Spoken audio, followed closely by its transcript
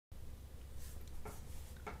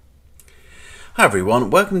Hi everyone,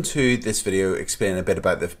 welcome to this video explaining a bit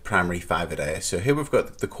about the primary 5-a-day. So here we've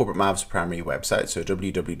got the Corbettmaths Primary website, so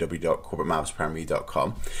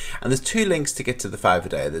www.corbettmathsprimary.com, and there's two links to get to the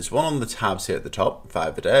 5-a-day. There's one on the tabs here at the top,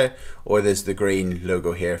 5-a-day, or there's the green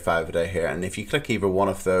logo here, 5-a-day here, and if you click either one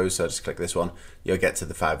of those, so just click this one, you'll get to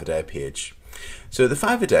the 5-a-day page. So the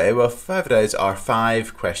 5-a-day, well, 5-a-days are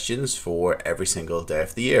 5 questions for every single day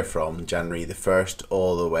of the year, from January the 1st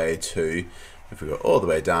all the way to, if we go all the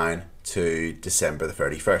way down to December the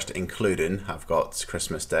 31st, including, I've got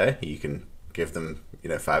Christmas Day. You can give them,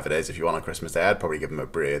 5-a-days if you want on Christmas Day. I'd probably give them a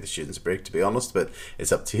break, the students a break, to be honest, but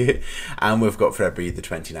it's up to you. And we've got February the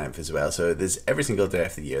 29th as well. So there's every single day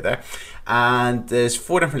of the year there. And there's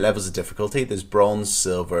 4 different levels of difficulty. There's bronze,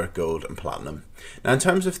 silver, gold, and platinum. Now, in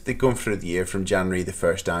terms of going through the year from January the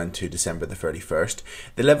 1st down to December the 31st,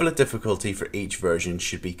 the level of difficulty for each version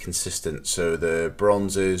should be consistent. So the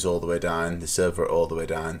bronzes all the way down, the silver all the way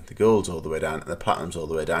down, the golds all the way down, and the platinums all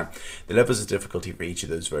the way down. The levels of difficulty for each of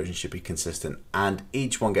those versions should be consistent, and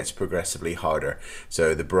each one gets progressively harder.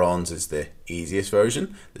 So the bronze is the easiest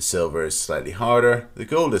version, the silver is slightly harder, the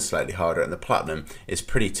gold is slightly harder, and the platinum is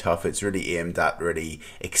pretty tough. It's really aimed at really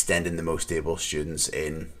extending the most able students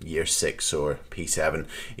in year 6 or P7.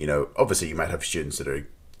 Obviously you might have students that are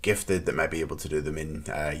gifted that might be able to do them in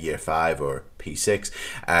year 5 or P6,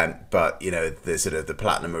 but the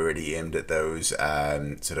platinum are really aimed at those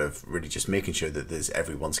really just making sure that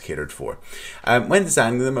everyone's catered for. When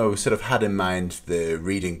designing them, I had in mind the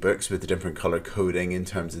reading books with the different color coding in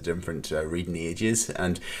terms of different reading ages,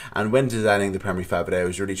 and when designing the primary 5-a-day, I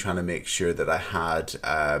was really trying to make sure that I had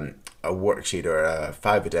a worksheet or a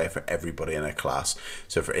 5-a-day for everybody in a class.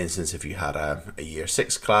 So for instance, if you had a year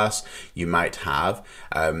 6 class, you might have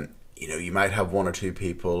you might have 1 or 2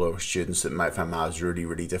 people or students that might find maths really,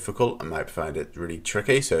 really difficult and might find it really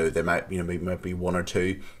tricky. So there might be 1 or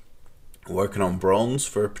 2 working on bronze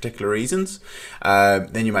for particular reasons.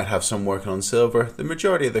 Then you might have some working on silver. The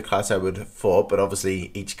majority of the class I would have thought, but obviously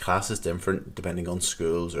each class is different depending on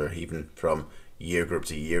schools or even from year group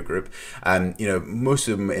to year group. Most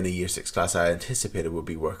of them in a year 6 class I anticipated would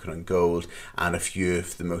be working on gold, and a few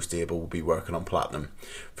of the most able will be working on platinum.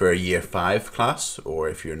 For a year 5 class, or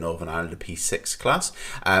if you're Northern Ireland, a P6 class,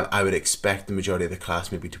 I would expect the majority of the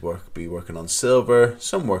class maybe to be working on silver,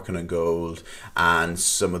 some working on gold, and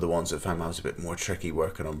some of the ones that find maths a bit more tricky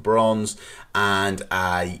working on bronze. And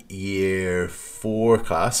a year 4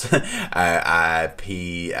 class, a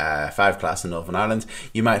P5 class in Northern Ireland,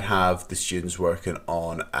 you might have the students working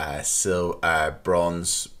on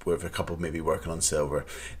bronze with a couple maybe working on silver.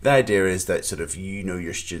 The idea is that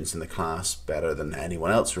your students in the class better than anyone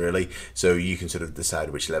else really, so you can decide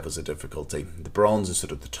which levels of difficulty. The bronze is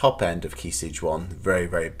the top end of Key Stage 1, very,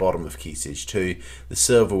 very bottom of Key Stage 2. The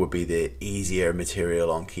silver would be the easier material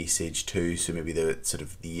on Key Stage 2, so maybe the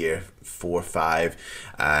year 4, 5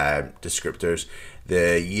 descriptors.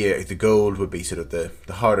 The gold would be the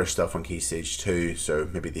harder stuff on Key Stage 2, so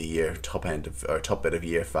maybe the top bit of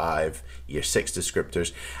year 5, year 6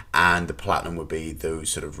 descriptors, and the platinum would be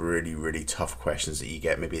those really, really tough questions that you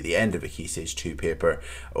get maybe at the end of a Key Stage 2 paper,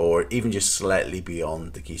 or even just slightly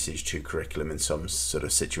beyond the Key Stage 2 curriculum in some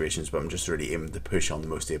situations, but I'm just really aiming to push on the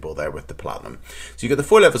most able there with the platinum. So you've got the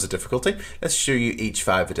 4 levels of difficulty. Let's show you each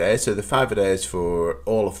 5-a-day. So the 5-a-days for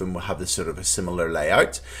all of them will have this a similar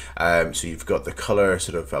layout. So you've got the color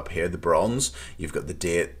up here, the bronze, you've got the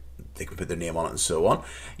date, they can put their name on it and so on.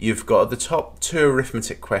 You've got the top 2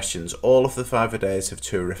 arithmetic questions. All of the 5-a-days have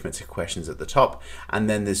 2 arithmetic questions at the top, and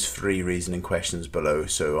then there's 3 reasoning questions below.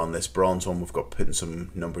 So on this bronze one, we've got putting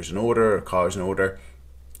some numbers in order or cars in order.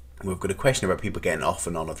 We've got a question about people getting off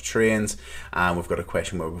and on of trains, and we've got a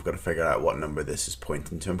question where we've got to figure out what number this is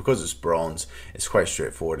pointing to. And because it's bronze, it's quite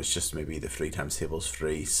straightforward. It's just maybe the 3 times tables: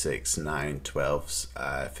 3, 6, 9, 12,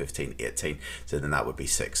 15, 18. So then that would be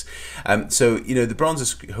 6. The bronze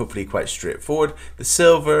is hopefully quite straightforward. The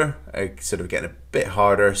silver getting a bit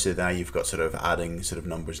harder. So now you've got adding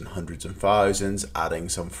numbers in hundreds and thousands, adding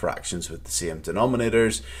some fractions with the same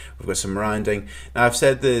denominators. We've got some rounding. Now I've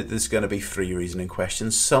said that there's going to be 3 reasoning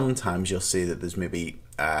questions. Sometimes you'll see that there's maybe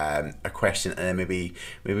a question, and then maybe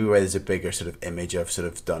where there's a bigger image,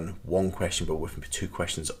 I've done 1 question but with 2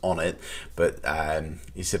 questions on it, but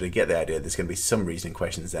you get the idea. There's going to be some reasoning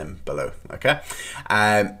questions then below. Okay,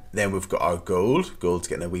 then we've got our gold's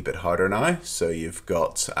getting a wee bit harder now. So you've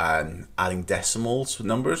got adding decimals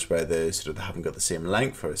numbers where they haven't got the same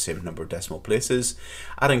length or the same number of decimal places,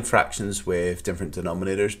 adding fractions with different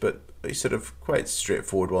denominators, but sort of quite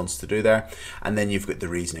straightforward ones to do there. And then you've got the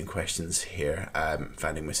reasoning questions here,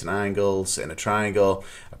 finding missing angles in a triangle,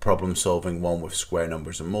 a problem solving one with square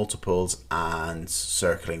numbers and multiples, and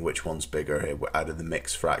circling which one's bigger out of the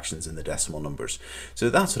mixed fractions and the decimal numbers. So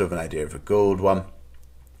that's sort of an idea of a gold one.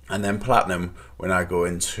 And then platinum, we're now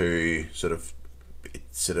going to to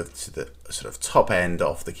the top end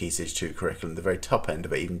of the Key Stage 2 curriculum, the very top end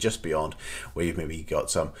of it, even just beyond, where you've maybe got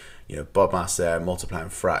some, BODMAS there, multiplying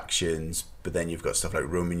fractions, but then you've got stuff like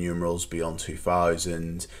Roman numerals beyond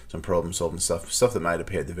 2000, some problem solving stuff that might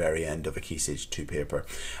appear at the very end of a Key Stage 2 paper.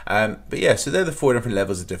 But yeah, so they're the 4 different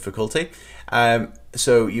levels of difficulty.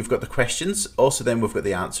 So you've got the questions, also then we've got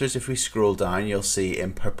the answers. If we scroll down, you'll see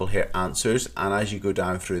in purple here answers, and as you go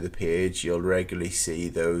down through the page, you'll regularly see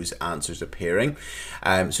those answers appearing.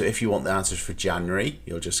 So if you want the answers for January,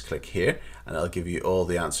 you'll just click here and it'll give you all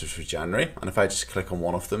the answers for January. And if I just click on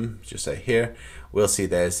one of them, just say here, we'll see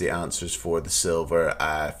there's the answers for the silver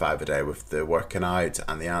 5 a day with the working out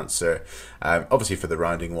and the answer. Obviously for the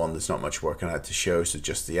rounding one, there's not much working out to show, so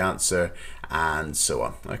just the answer and so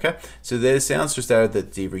on. Okay, so there's the answers there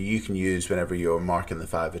that either you can use whenever you're marking the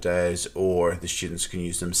 5 a days, or the students can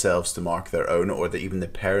use themselves to mark their own, or that even the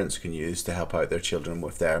parents can use to help out their children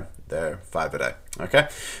with their 5 a day. Okay,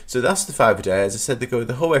 so that's the 5 a day. As I said, they go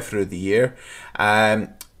the whole way through the year.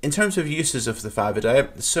 In terms of uses of the 5 a day,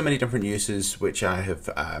 there's so many different uses which I have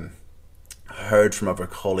heard from other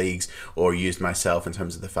colleagues or used myself in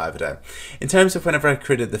terms of the 5 a day. In terms of whenever I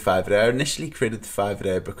created the 5 a day, I initially created the 5 a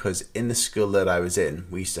day because in the school that I was in,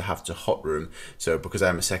 we used to have to hot room. So because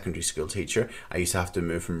I'm a secondary school teacher, I used to have to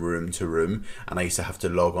move from room to room, and I used to have to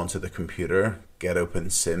log onto the computer, get open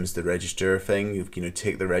Sims, the register thing,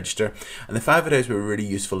 take the register. And the 5 a days were really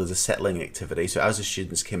useful as a settling activity. So as the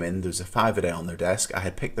students came in, there was a 5 a day on their desk. I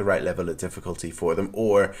had picked the right level of difficulty for them,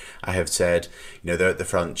 or I have said, they're at the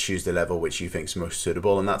front, choose the level which you think is most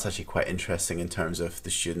suitable. And that's actually quite interesting in terms of the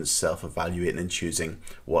students self-evaluating and choosing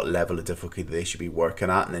what level of difficulty they should be working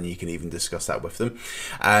at. And then you can even discuss that with them.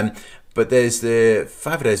 But there's the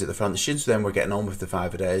 5 a days at the front. The students then were getting on with the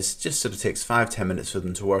 5 a days. Just sort of takes 5-10 minutes for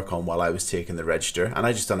them to work on while I was taking the register. And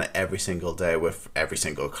I just done it every single day with every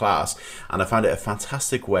single class. And I found it a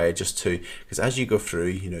fantastic way just to, because as you go through,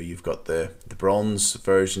 you've got the bronze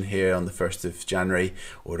version here on the 1st of January,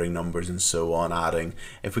 ordering numbers and so on, adding.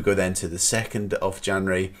 If we go then to the 2nd of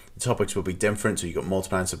January, the topics will be different. So you've got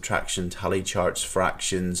multiplying, subtraction, tally charts,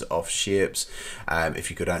 fractions of shapes. If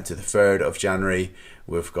you go down to the 3rd of January,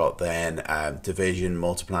 we've got then division,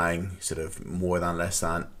 multiplying, sort of more than, less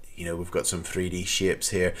than. We've got some 3D shapes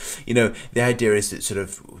here. The idea is that sort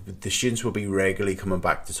of the students will be regularly coming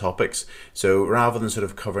back to topics. So rather than sort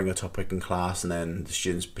of covering a topic in class and then the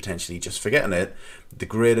students potentially just forgetting it, the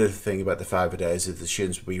greater thing about the 5 a days is the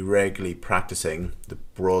students will be regularly practicing the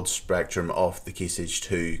broad spectrum of the Key Stage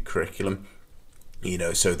 2 curriculum.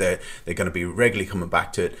 So they're going to be regularly coming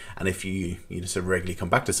back to it, and if you sort of regularly come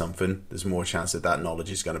back to something, there's more chance that that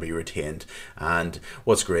knowledge is going to be retained. And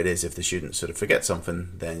what's great is if the students sort of forget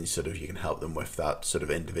something, then you can help them with that sort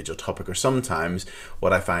of individual topic. Or sometimes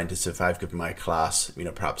what I find is if I've given my class,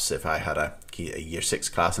 perhaps if I had a year 6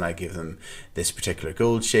 class and I give them this particular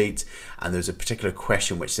gold sheet and there's a particular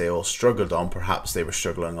question which they all struggled on, perhaps they were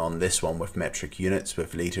struggling on this one with metric units,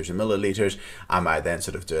 with litres and millilitres, I might then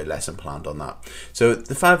sort of do a lesson planned on that. So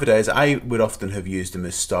the 5 a days, I would often have used them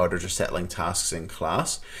as starters or settling tasks in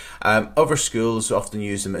class. Other schools often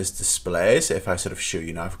use them as displays. If I sort of show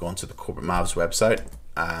you now, I've gone to the Corbettmaths website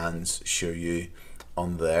and show you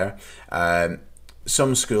on there.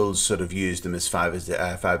 Some schools sort of use them as 5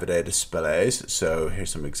 a day displays. So here's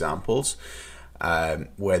some examples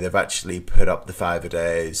where they've actually put up the 5 a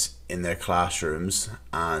days in their classrooms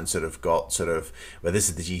and sort of got well, this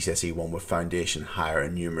is the GCSE one with foundation, higher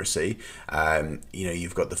and numeracy.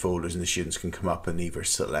 You've got the folders and the students can come up and either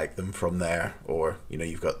select them from there, or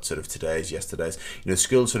you've got sort of today's, yesterday's.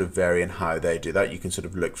 Schools sort of vary in how they do that. You can sort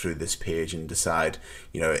of look through this page and decide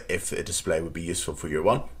if a display would be useful for your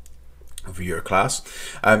one, for your class.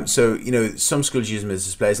 Some schools use them as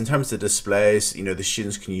displays. In terms of the displays, the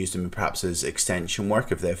students can use them perhaps as extension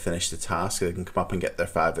work. If they've finished the task, they can come up and get their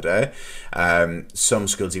 5 a day. Some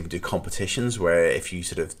schools even do competitions where if you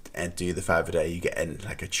sort of do the 5 a day, you get in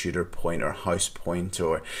like a tutor point or house point,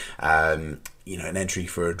 or an entry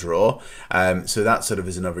for a draw. So that sort of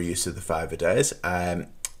is another use of the 5 a days.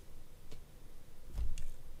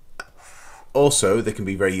 Also, they can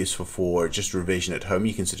be very useful for just revision at home.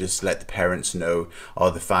 You can sort of just let the parents know,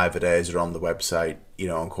 the 5 a days are on the website,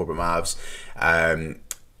 on Corbettmaths.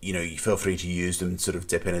 you know, you feel free to use them, sort of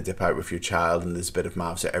dip in and dip out with your child, and there's a bit of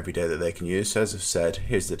maths every day that they can use. So as I've said,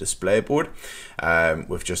 here's the display board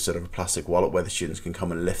with just sort of a plastic wallet where the students can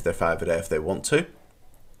come and lift their 5 a day if they want to.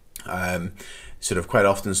 Sort of quite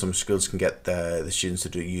often some schools can get the students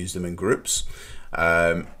to use them in groups.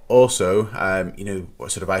 Also, you know,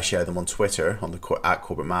 sort of I share them on Twitter on the at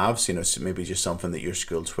Corbettmaths. You know, so maybe just something that your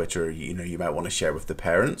school Twitter, you know, you might want to share with the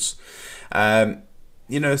parents.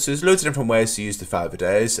 You know, so there's loads of different ways to use the 5 a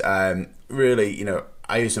days. Really, you know,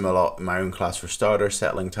 I use them a lot in my own class for starters,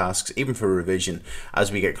 settling tasks, even for revision.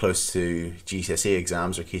 As we get close to GCSE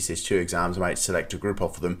exams or Key Stage 2 exams, I might select a group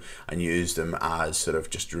of them and use them as sort of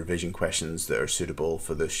just revision questions that are suitable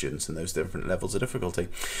for those students and those different levels of difficulty.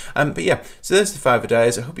 But yeah, so there's the 5 a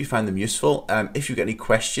days. I hope you find them useful. If you've got any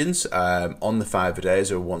questions on the 5 a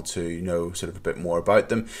days or want to know sort of a bit more about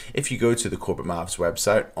them, if you go to the Corbettmaths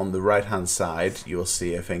website, on the right hand side, you'll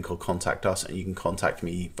see a thing called Contact Us, and you can contact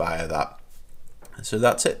me via that. So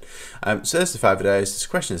that's it. So there's the 5 a days, there's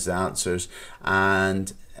questions and answers,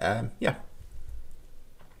 and yeah.